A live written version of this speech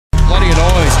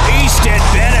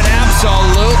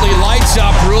Absolutely lights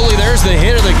up Ruley. There's the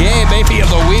hit of the game, maybe of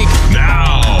the week.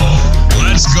 Now,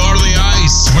 let's go to the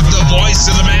ice with the voice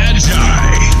of the Magi.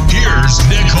 Here's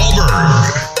Nick Hulberg.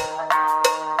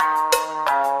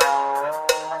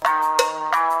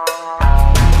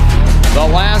 The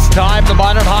last time the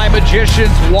Minot High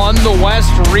Magicians won the West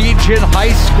Region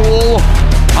High School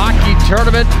Hockey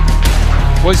Tournament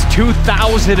was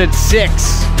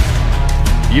 2006.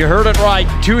 You heard it right,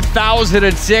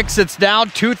 2006. It's now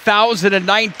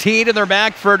 2019, and they're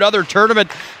back for another tournament.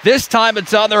 This time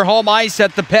it's on their home ice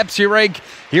at the Pepsi Rink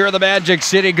here in the Magic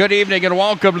City. Good evening and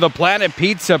welcome to the Planet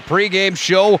Pizza pregame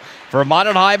show for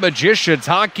Minot High Magicians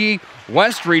Hockey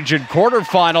West Region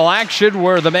quarterfinal action,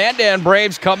 where the Mandan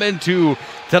Braves come into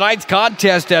tonight's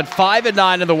contest at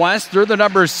 5-9 in the West. They're the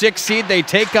number 6 seed. They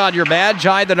take on your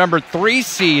Magi, the number 3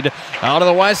 seed out of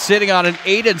the West, sitting on an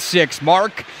 8-6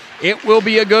 mark. It will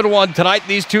be a good one tonight.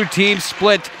 These two teams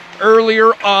split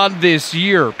earlier on this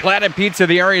year. Planet Pizza,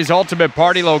 the area's ultimate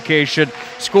party location.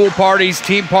 School parties,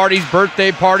 team parties,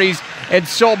 birthday parties, and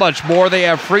so much more. They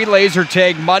have free laser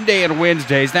tag Monday and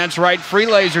Wednesdays. That's right, free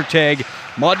laser tag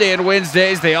Monday and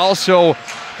Wednesdays. They also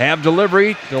have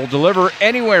delivery. They'll deliver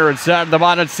anywhere inside the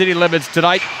Minot city limits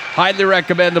tonight. Highly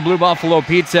recommend the Blue Buffalo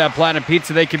Pizza at Planet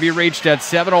Pizza. They can be reached at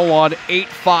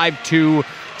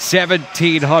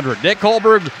 701-852-1700. Nick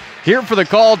Hulberg here for the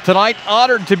call tonight.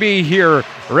 Honored to be here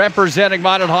representing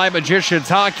Minot High Magicians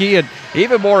Hockey, and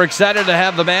even more excited to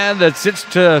have the man that sits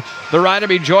to the right of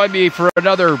me join me for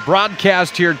another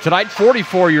broadcast here tonight.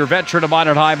 44-year veteran of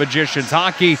Minot High Magicians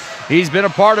Hockey. He's been a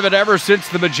part of it ever since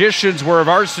the Magicians were a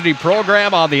varsity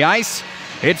program on the ice.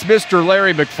 It's Mr.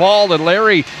 Larry McFall. And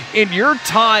Larry, in your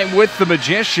time with the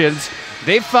Magicians,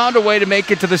 they've found a way to make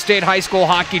it to the state high school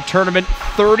hockey tournament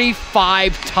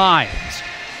 35 times.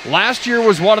 Last year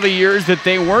was one of the years that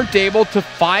they weren't able to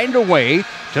find a way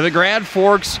to the Grand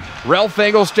Forks Ralph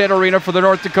Engelstad Arena for the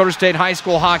North Dakota State High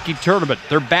School Hockey Tournament.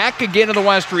 They're back again in the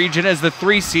West Region as the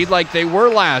 3 seed like they were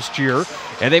last year,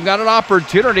 and they've got an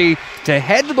opportunity to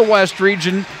head to the West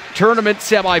Region Tournament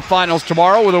semifinals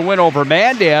tomorrow with a win over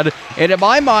Mandan. And in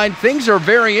my mind, things are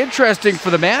very interesting for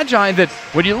the Magi that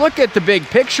when you look at the big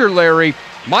picture, Larry,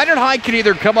 Minot High can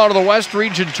either come out of the West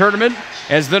Region Tournament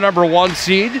as the number 1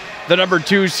 seed, the number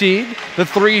 2 seed, the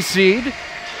 3 seed.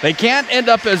 They can't end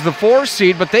up as the 4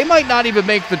 seed, but they might not even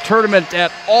make the tournament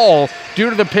at all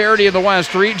due to the parity of the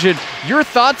West Region. Your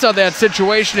thoughts on that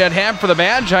situation at hand for the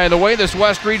Magi and the way this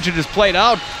West Region is played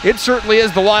out? It certainly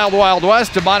is the Wild Wild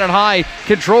West, and Minot High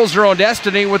controls their own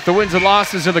destiny with the wins and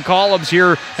losses in the columns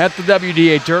here at the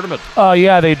WDA tournament.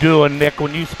 Yeah, they do. And Nick,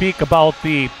 when you speak about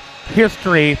the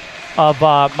history of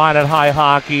Minot High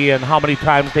hockey and how many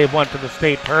times they've went to the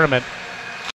state tournament,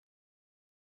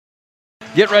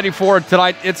 get ready for it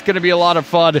tonight. It's going to be a lot of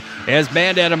fun as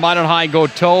Mandan and Minot High go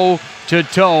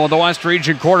toe-to-toe in the West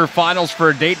Region quarterfinals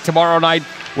for a date tomorrow night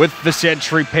with the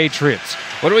Century Patriots.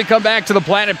 When we come back to the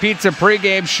Planet Pizza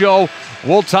pregame show,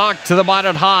 we'll talk to the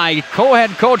Minot High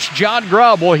co-head coach John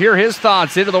Grubb. We'll hear his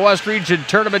thoughts into the West Region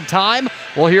tournament time.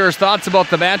 We'll hear his thoughts about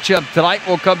the matchup tonight.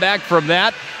 We'll come back from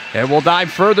that, and we'll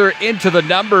dive further into the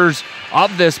numbers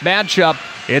of this matchup.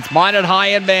 It's Minot High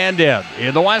and Mandan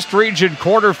in the West Region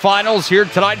quarterfinals here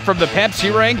tonight from the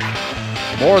Pepsi Rink.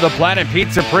 More of the Planet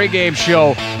Pizza pregame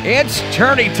show. It's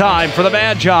tourney time for the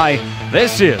Magi.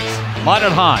 This is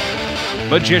Minot High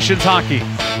Magicians Hockey.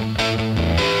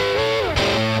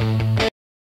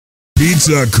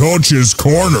 Pizza Coach's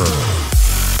Corner.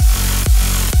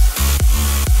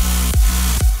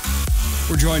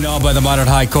 We're joined now by the Minot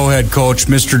High co-head coach,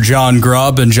 Mr. John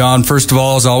Grubb. And John, first of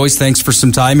all, as always, thanks for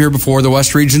some time here before the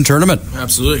West Region tournament.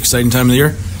 Absolutely. Exciting time of the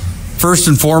year. First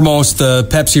and foremost, the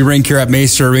Pepsi Rink here at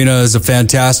Mesa Arena is a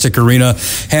fantastic arena.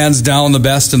 Hands down the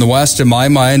best in the West in my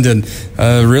mind. And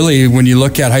really, when you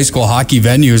look at high school hockey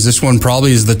venues, this one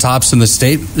probably is the tops in the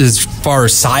state as far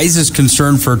as size is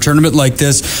concerned for a tournament like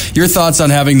this. Your thoughts on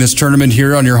having this tournament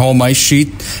here on your home ice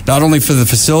sheet, not only for the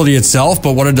facility itself,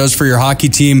 but what it does for your hockey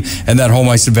team and that home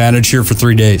ice advantage here for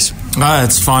 3 days?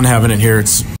 It's fun having it here.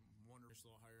 It's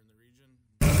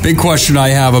Big question I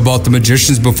have about the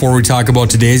Magicians before we talk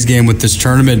about today's game with this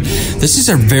tournament. This is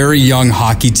a very young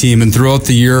hockey team, and throughout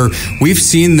the year, we've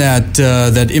seen that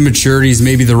that immaturity is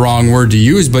maybe the wrong word to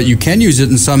use, but you can use it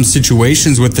in some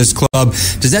situations with this club.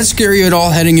 Does that scare you at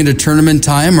all heading into tournament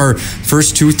time or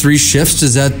first 2-3 shifts?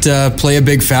 Does that play a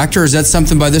big factor? Or is that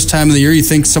something by this time of the year you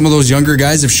think some of those younger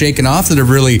guys have shaken off that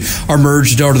have really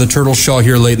emerged out of the turtle shell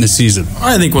here late in the season?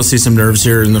 I think we'll see some nerves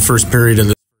here in the first period of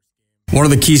the One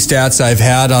of the key stats I've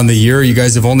had on the year, you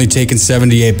guys have only taken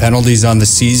 78 penalties on the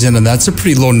season, and that's a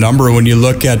pretty low number when you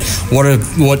look at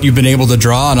what you've been able to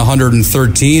draw on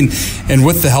 113. And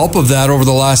with the help of that, over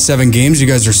the last 7 games, you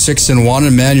guys are 6-1,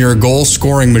 and man, you're a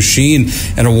goal-scoring machine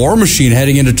and a war machine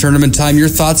heading into tournament time. Your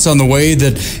thoughts on the way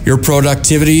that your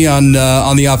productivity on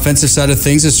the offensive side of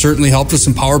things has certainly helped with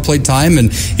some power play time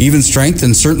and even strength,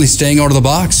 and certainly staying out of the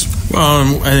box?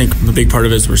 Well, I think the big part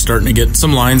of it is we're starting to get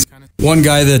some lines. One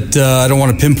guy that I don't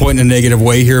want to pinpoint in a negative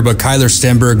way here, but Kyler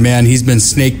Stenberg, man, he's been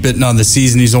snake bitten on the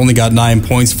season. He's only got 9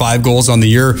 points, 5 goals on the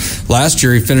year. Last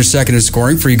year, he finished second in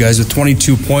scoring for you guys with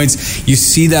 22 points. You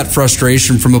see that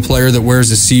frustration from a player that wears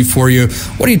a C for you.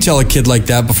 What do you tell a kid like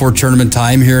that before tournament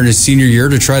time here in his senior year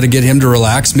to try to get him to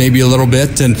relax maybe a little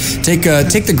bit and take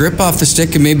the grip off the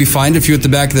stick and maybe find a few at the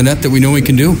back of the net that we know he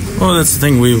can do? Well, that's the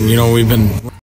thing. We've been